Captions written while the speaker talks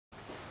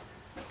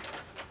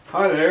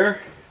Hi there.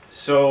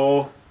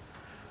 So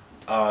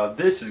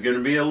this is going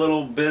to be a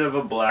little bit of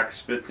a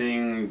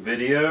blacksmithing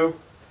video,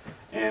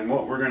 and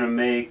what we're going to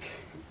make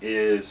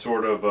is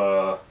sort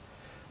of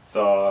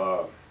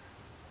the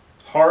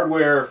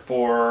hardware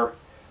for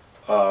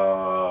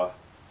a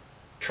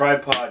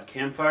tripod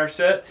campfire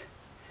set.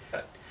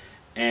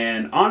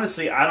 And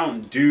honestly, I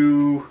don't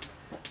do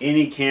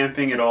any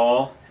camping at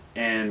all,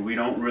 and we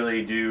don't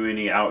really do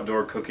any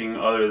outdoor cooking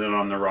other than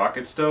on the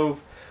rocket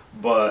stove.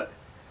 But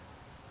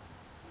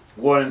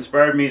what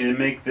inspired me to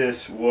make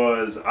this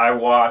was I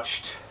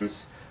watched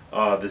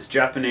this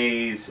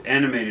Japanese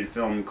animated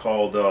film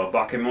called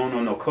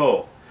Bakemono no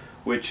Ko,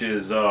 which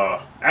is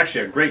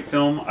actually a great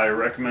film. I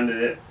recommend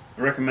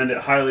it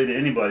highly to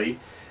anybody.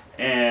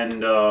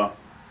 And I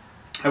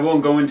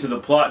won't go into the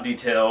plot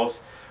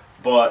details,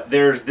 but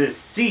there's this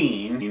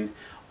scene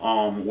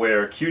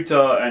where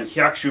Kyuuta and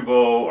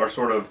Hyakushuubou are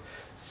sort of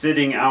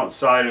sitting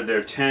outside of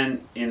their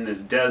tent in this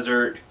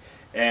desert,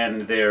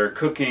 and they're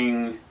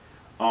cooking.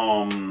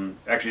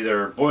 Actually,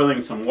 they're boiling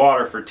some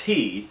water for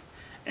tea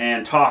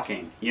and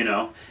talking, you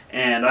know.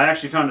 And I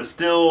actually found a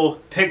still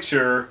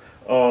picture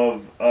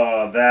of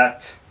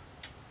that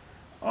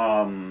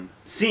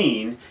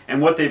scene.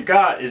 And what they've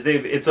got is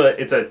it's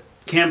a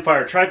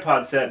campfire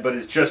tripod set, but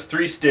it's just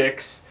 3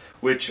 sticks.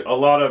 Which a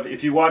lot of,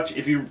 if you watch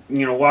any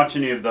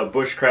of the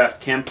bushcraft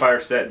campfire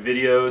set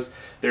videos,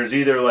 there's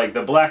either like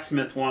the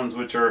blacksmith ones,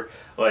 which are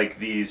like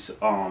these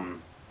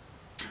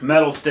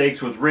metal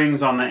stakes with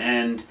rings on the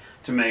end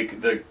to make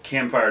the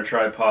campfire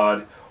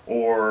tripod,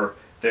 or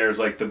there's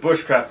like the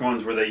bushcraft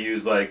ones where they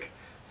use like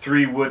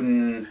 3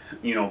 wooden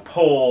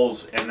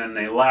poles, and then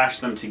they lash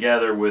them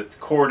together with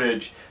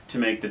cordage to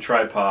make the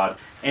tripod.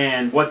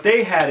 And what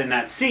they had in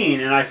that scene,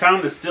 and I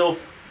found a still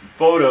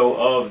photo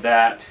of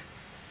that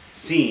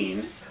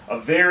scene, a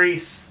very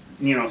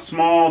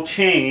small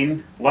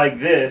chain like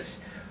this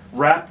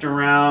wrapped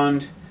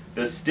around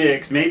the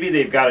sticks. Maybe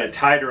they've got it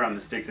tied around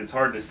the sticks, it's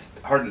hard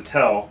to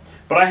tell.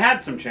 But I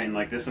had some chain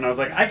like this, and I was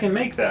like, I can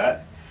make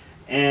that.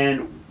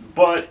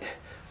 But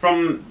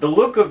from the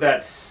look of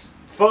that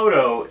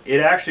photo, it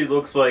actually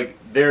looks like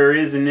there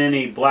isn't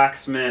any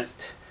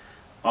blacksmithed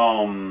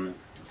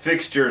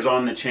fixtures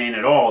on the chain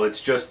at all.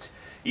 It's just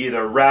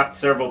either wrapped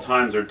several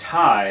times or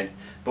tied.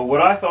 But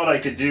what I thought I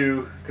could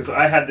do, because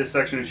I had this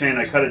section of chain,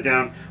 I cut it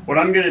down. What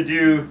I'm going to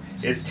do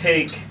is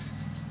take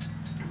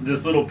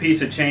this little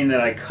piece of chain that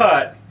I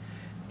cut,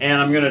 and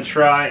I'm going to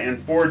try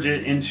and forge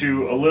it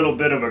into a little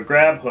bit of a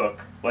grab hook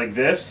like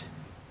this.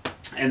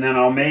 And then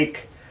I'll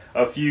make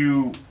a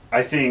few,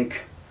 I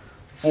think,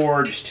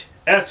 forged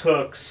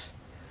S-hooks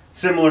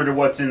similar to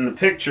what's in the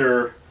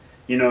picture,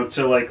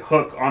 to like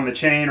hook on the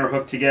chain or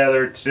hook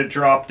together to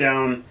drop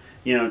down,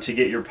 to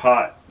get your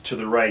pot to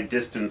the right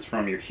distance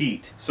from your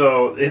heat.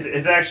 So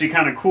it's actually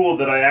kind of cool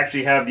that I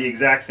actually have the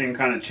exact same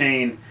kind of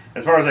chain,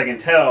 as far as I can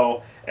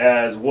tell,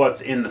 as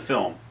what's in the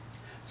film.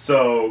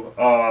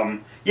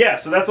 So yeah,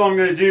 so that's all I'm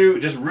going to do.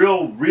 Just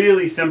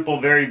really simple,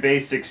 very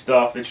basic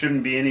stuff. It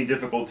shouldn't be any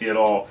difficulty at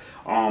all.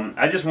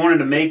 I just wanted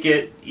to make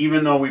it,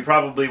 even though we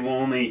probably will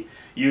only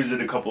use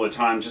it a couple of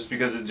times, just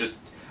because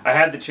I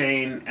had the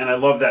chain and I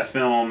love that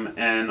film,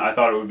 and I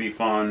thought it would be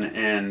fun,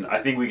 and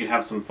I think we could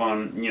have some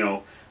fun,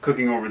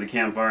 cooking over the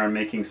campfire and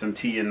making some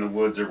tea in the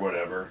woods or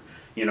whatever.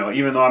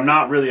 Even though I'm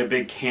not really a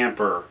big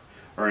camper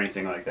or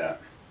anything like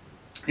that.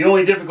 The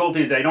only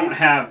difficulty is I don't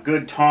have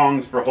good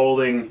tongs for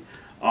holding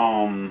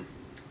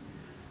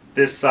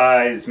this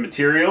size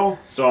material,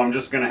 so I'm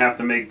just going to have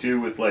to make do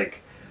with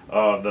like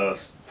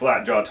the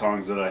flat jaw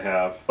tongs that I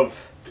have.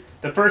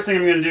 The first thing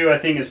I'm going to do, I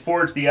think, is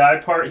forge the eye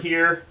part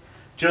here,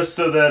 just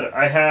so that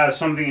I have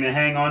something to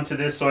hang on to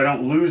this so I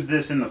don't lose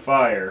this in the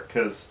fire,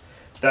 because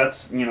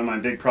that's my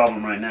big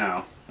problem right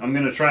now. I'm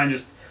going to try and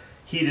just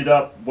heat it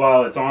up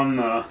while it's on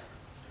the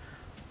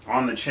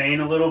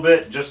chain a little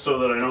bit, just so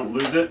that I don't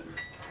lose it.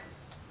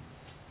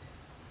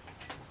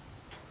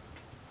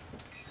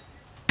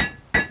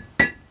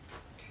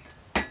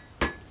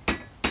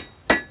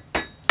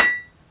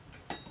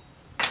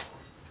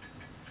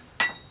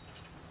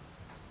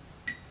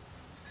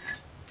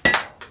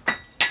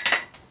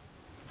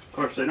 Of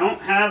course, I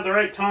don't have the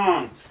right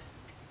tongs.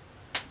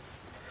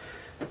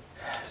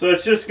 So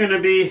it's just going to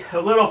be a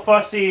little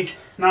fussy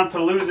not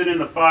to lose it in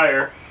the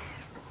fire.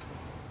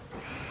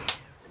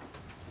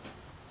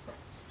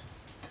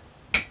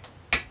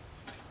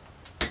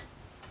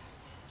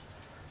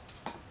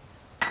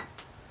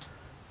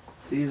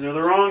 These are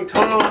the wrong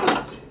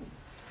tongs.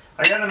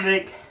 I gotta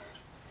make...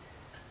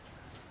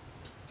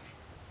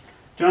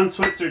 John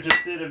Switzer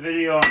just did a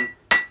video on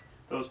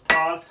those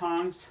pause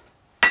tongs.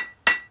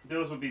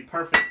 Those would be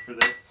perfect for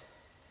this.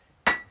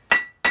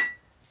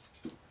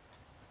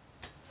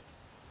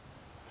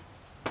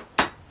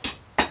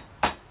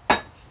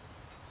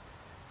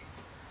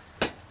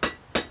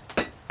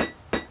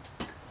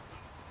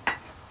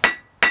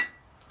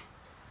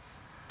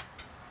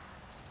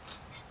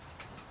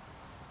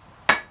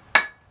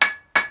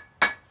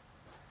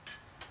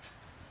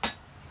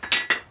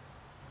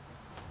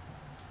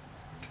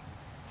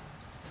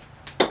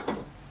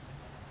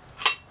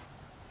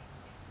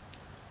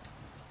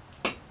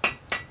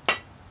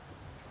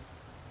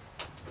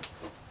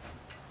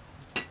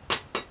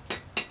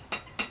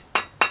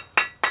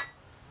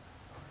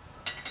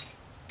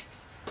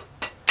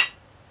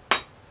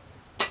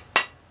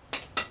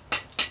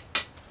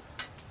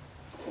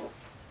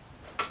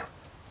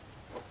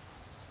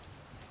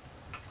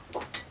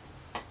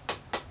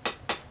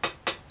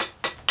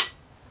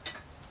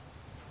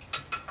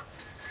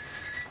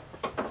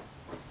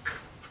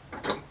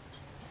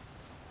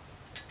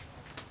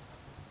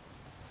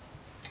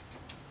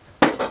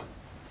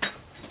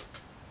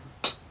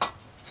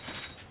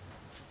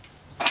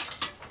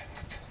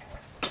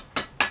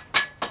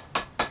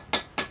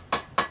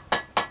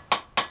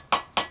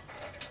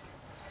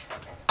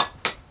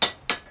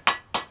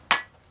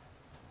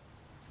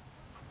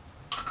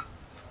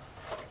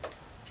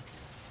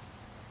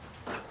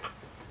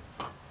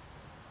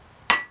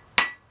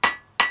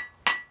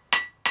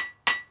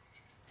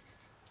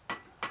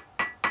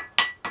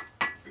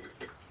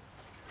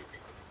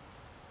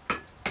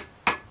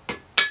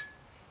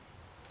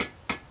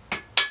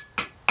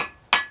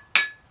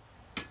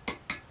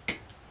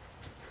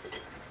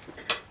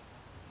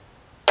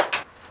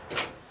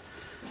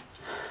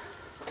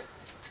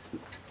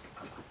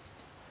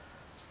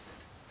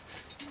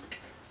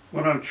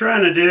 What I'm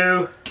trying to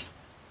do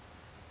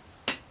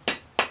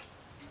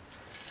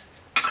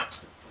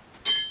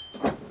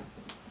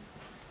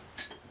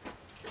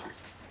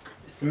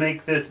is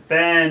make this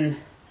bend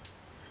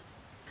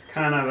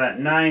kind of at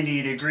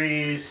 90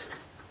 degrees.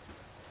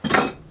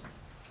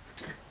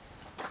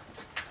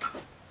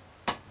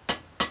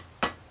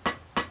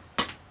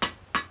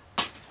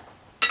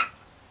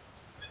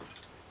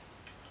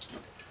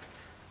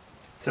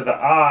 To the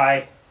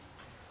eye.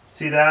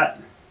 See that?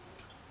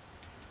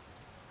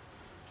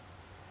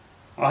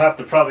 I'll have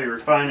to probably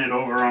refine it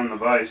over on the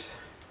vise.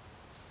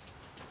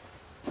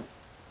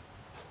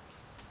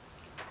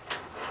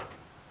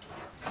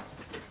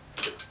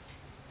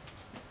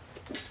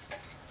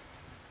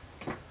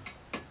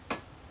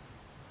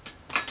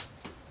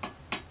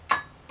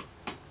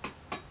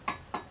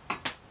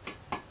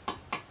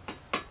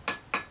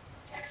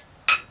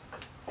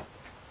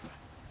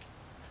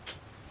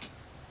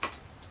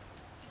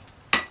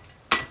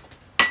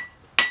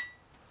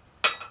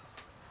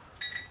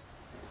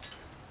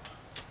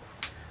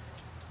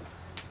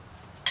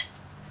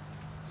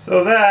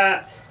 So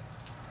that,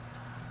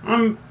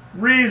 I'm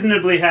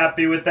reasonably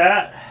happy with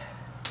that.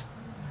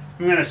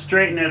 I'm going to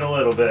straighten it a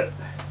little bit.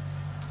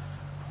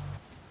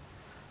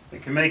 We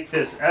can make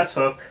this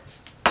S-hook.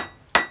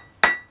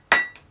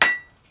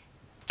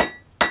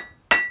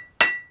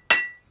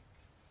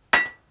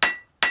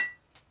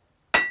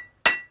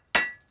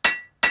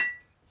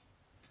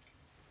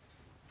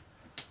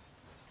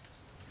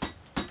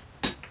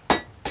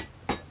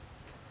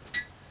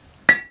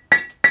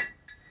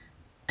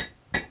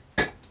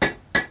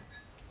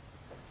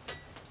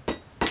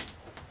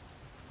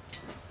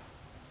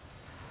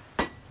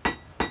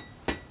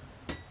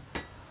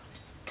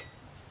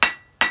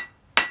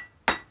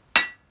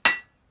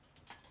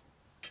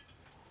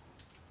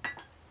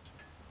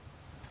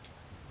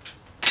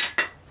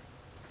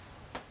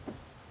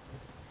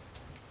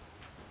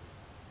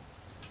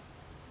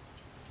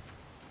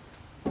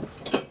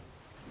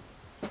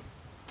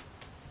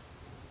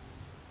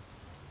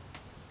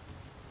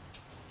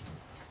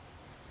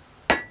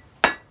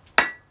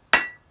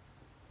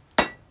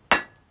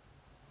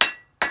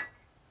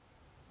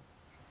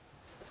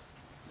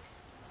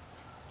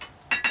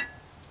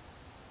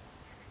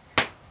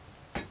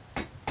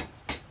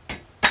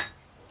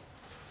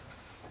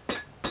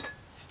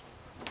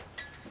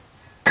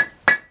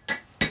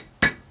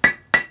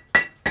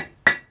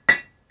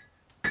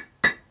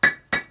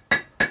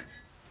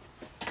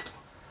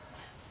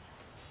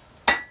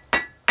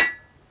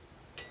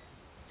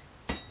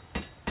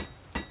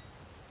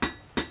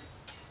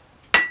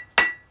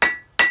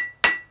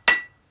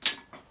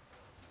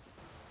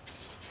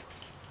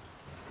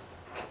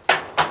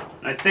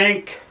 I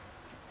think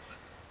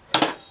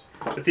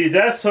with these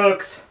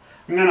S-hooks,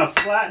 I'm going to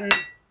flatten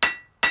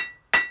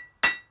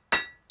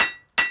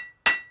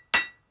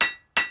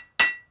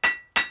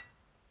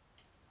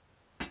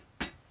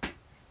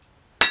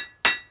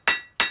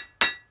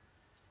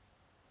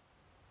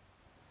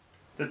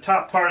the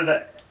top part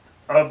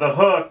of the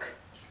hook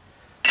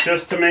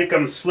just to make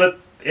them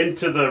slip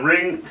into the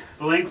ring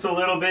links a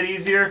little bit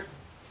easier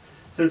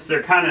since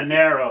they're kind of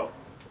narrow.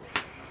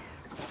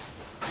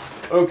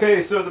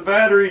 Okay, so the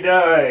battery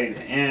died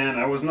and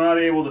I was not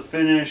able to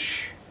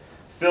finish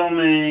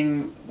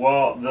filming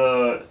while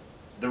the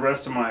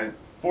rest of my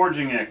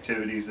forging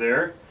activities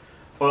there.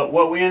 But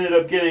what we ended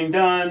up getting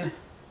done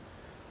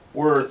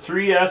were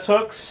 3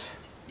 S-hooks.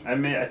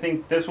 I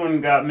think this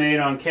one got made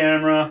on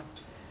camera,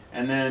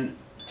 and then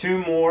 2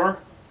 more.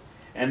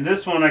 And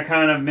this one I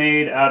kind of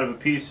made out of a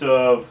piece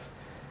of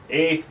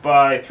 1/8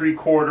 by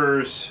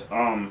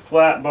 3/4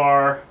 flat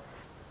bar.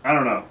 I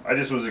don't know, I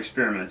just was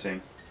experimenting.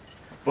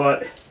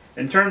 But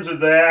in terms of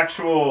the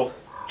actual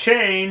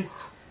chain,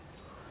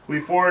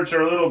 we forged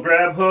our little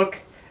grab hook,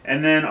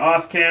 and then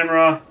off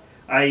camera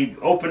I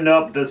opened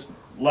up this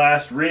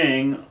last link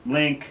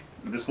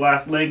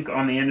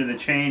on the end of the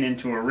chain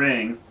into a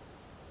ring.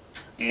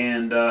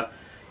 And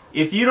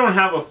if you don't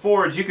have a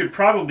forge, you could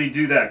probably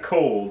do that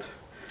cold.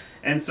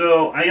 And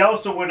so I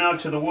also went out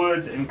to the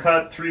woods and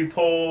cut 3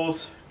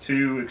 poles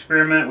to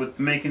experiment with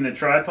making the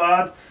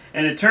tripod.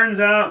 And it turns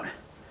out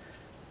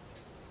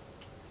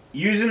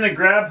using the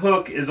grab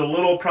hook is a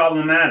little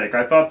problematic.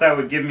 I thought that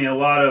would give me a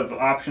lot of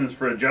options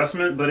for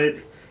adjustment, but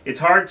it's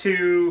hard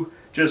to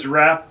just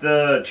wrap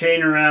the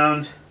chain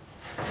around.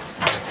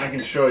 I can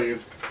show you.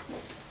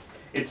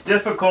 It's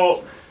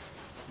difficult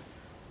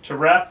to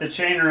wrap the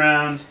chain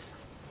around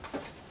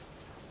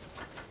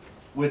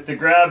with the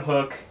grab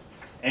hook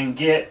and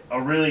get a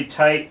really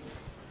tight,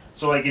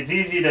 so like it's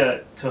easy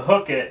to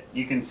hook it,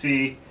 you can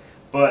see,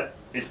 but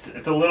it's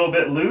a little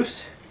bit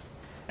loose,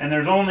 and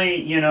there's only,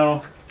 you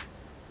know,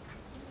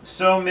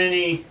 so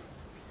many,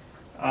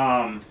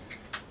 so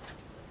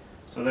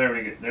there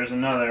we go, there's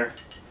another,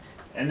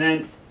 and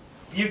then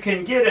you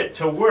can get it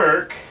to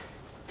work,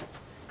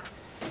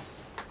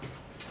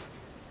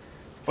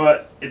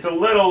 but it's a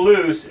little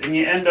loose and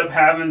you end up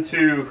having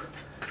to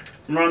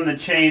run the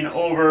chain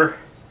over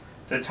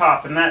the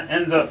top, and that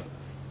ends up,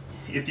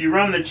 if you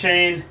run the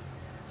chain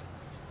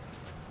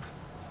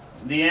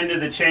the end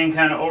of the chain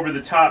kind of over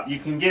the top, you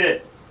can get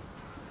it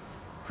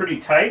pretty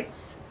tight,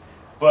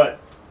 but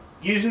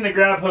using the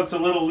grab hook's a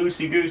little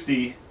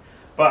loosey-goosey,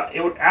 but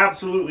it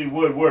absolutely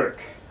would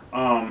work.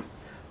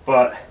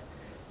 But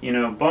you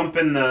know,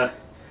 bumping the,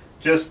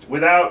 just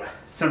without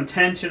some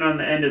tension on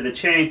the end of the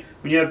chain,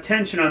 when you have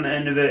tension on the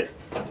end of it,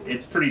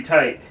 it's pretty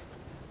tight.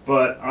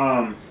 But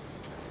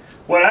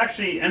what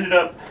actually ended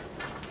up,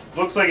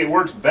 looks like it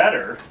works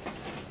better,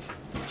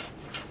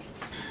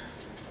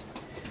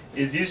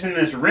 is using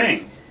this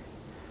ring.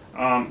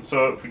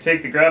 So if we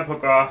take the grab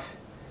hook off,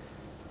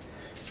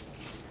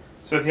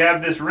 so if you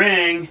have this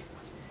ring,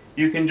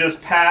 you can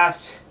just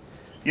pass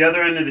the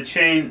other end of the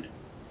chain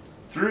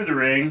through the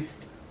ring,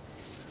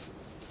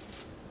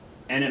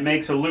 and it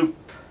makes a loop,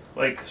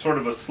 like sort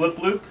of a slip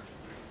loop,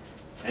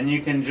 and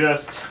you can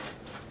just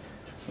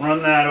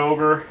run that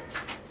over,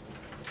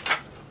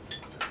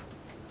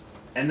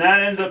 and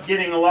that ends up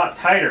getting a lot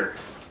tighter.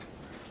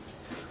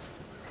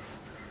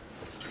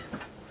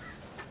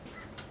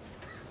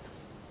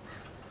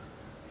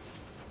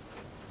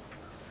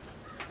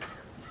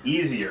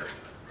 Easier.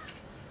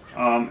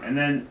 And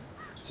then,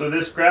 so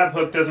this grab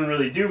hook doesn't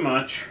really do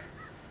much,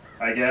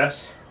 I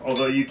guess,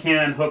 although you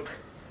can hook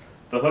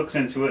the hooks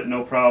into it,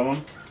 no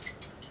problem.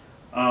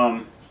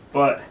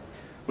 But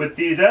with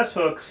these S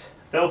hooks,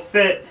 they'll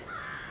fit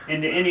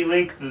into any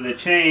length of the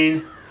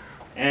chain,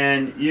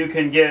 and you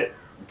can get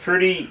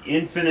pretty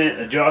infinite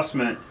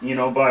adjustment, you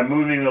know, by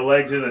moving the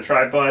legs of the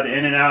tripod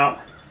in and out.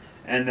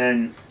 And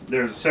then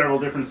there's several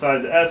different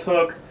sizes of S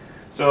hook,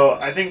 so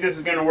I think this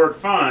is going to work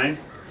fine.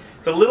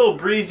 It's a little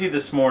breezy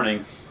this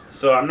morning,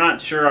 so I'm not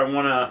sure I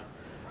want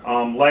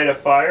to light a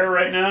fire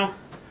right now,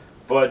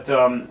 but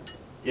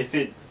if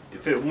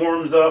it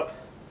warms up,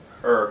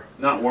 or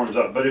not warms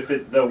up, but if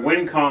the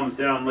wind calms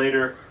down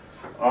later,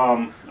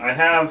 I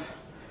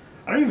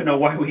don't even know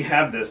why we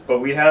have this, but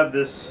we have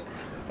this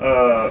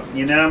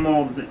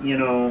enameled, you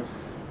know,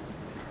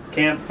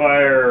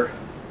 Campfire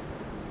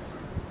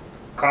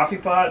coffee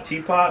pot,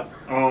 teapot,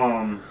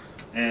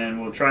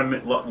 and we'll try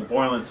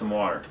boiling some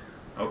water.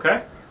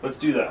 Okay, let's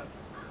do that.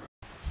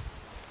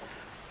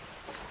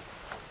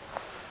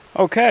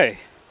 Okay,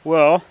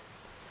 well,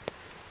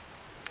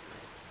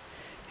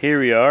 here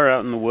we are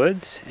out in the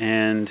woods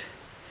and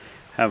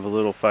have a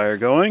little fire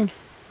going,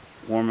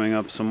 warming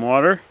up some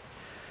water.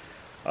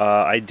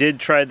 I did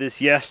try this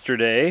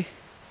yesterday.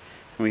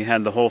 We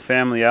had the whole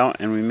family out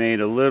and we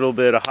made a little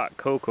bit of hot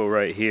cocoa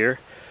right here.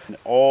 And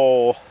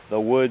all the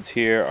woods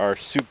here are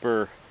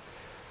super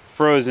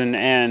frozen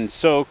and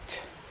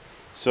soaked,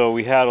 so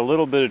we had a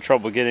little bit of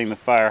trouble getting the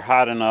fire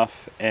hot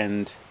enough,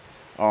 and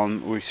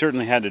we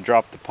certainly had to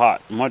drop the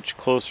pot much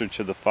closer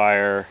to the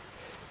fire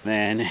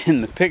than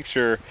in the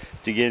picture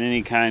to get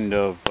any kind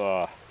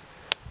of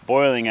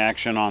boiling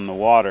action on the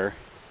water.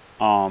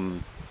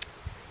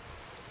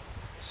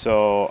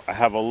 So I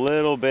have a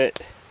little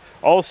bit.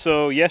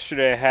 Also,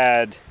 yesterday I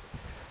had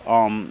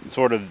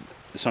sort of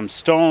some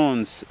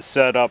stones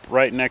set up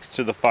right next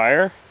to the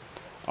fire,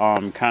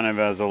 kind of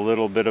as a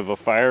little bit of a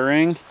fire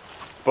ring,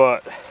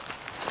 but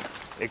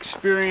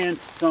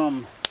experienced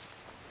some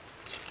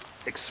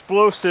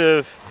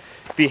explosive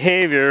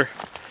behavior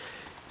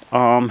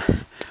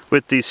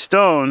with these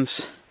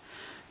stones.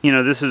 You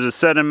know, this is a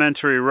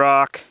sedimentary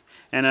rock,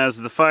 and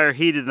as the fire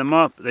heated them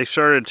up, they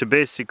started to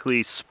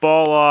basically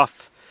spall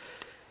off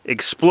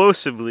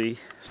explosively.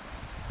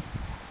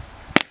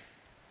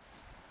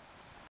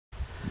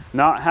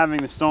 Not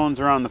having the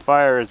stones around the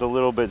fire is a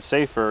little bit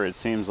safer, it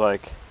seems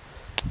like.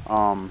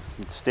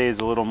 It stays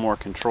a little more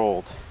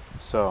controlled.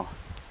 So,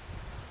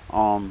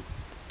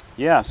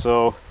 yeah,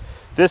 so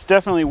this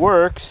definitely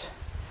works,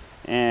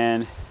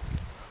 and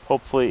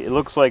hopefully it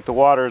looks like the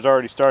water is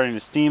already starting to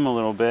steam a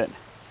little bit,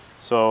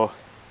 so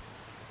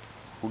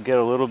we'll get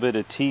a little bit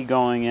of tea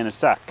going in a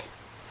sec.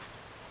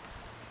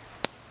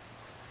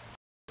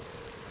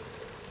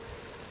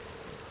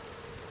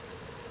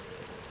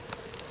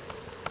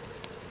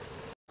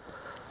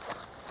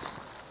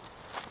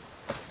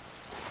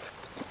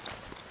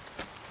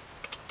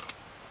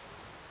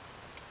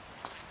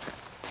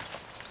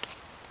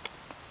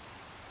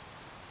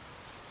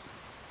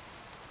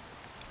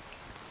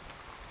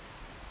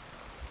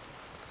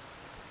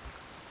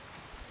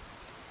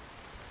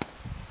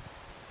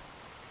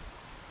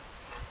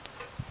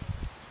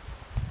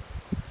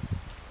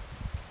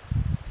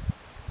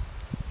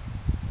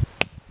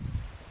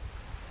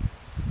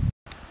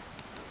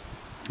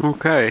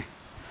 Okay,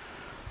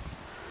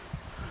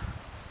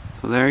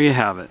 so there you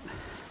have it.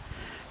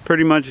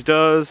 Pretty much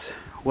does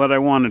what I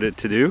wanted it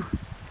to do.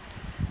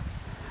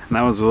 And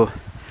that was a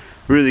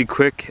really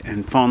quick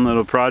and fun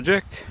little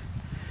project,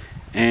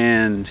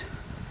 and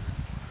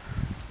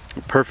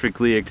a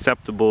perfectly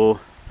acceptable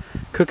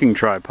cooking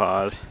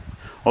tripod.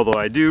 Although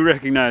I do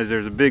recognize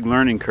there's a big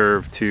learning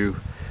curve to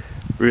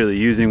really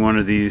using one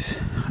of these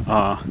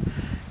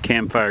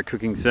campfire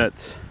cooking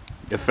sets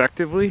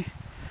effectively,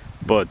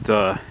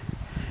 but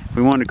if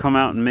we want to come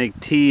out and make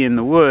tea in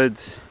the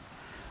woods,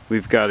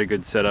 we've got a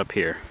good setup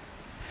here.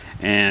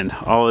 And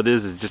all it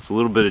is just a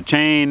little bit of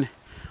chain,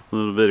 a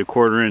little bit of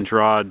 1/4"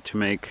 rod to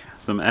make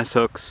some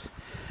S-hooks.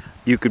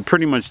 You could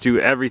pretty much do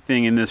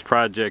everything in this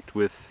project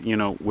with, you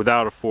know,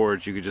 without a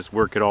forge. You could just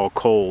work it all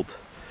cold.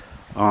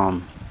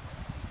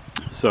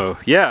 So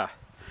yeah,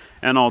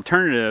 an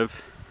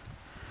alternative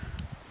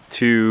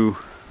to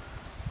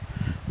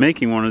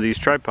making one of these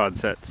tripod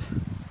sets,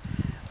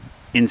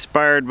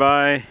 inspired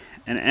by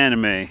an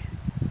anime.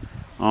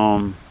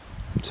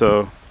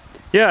 So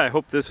yeah, I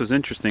hope this was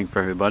interesting for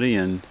everybody,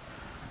 and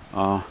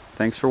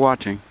thanks for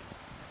watching.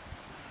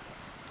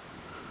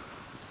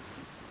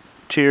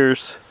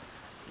 Cheers.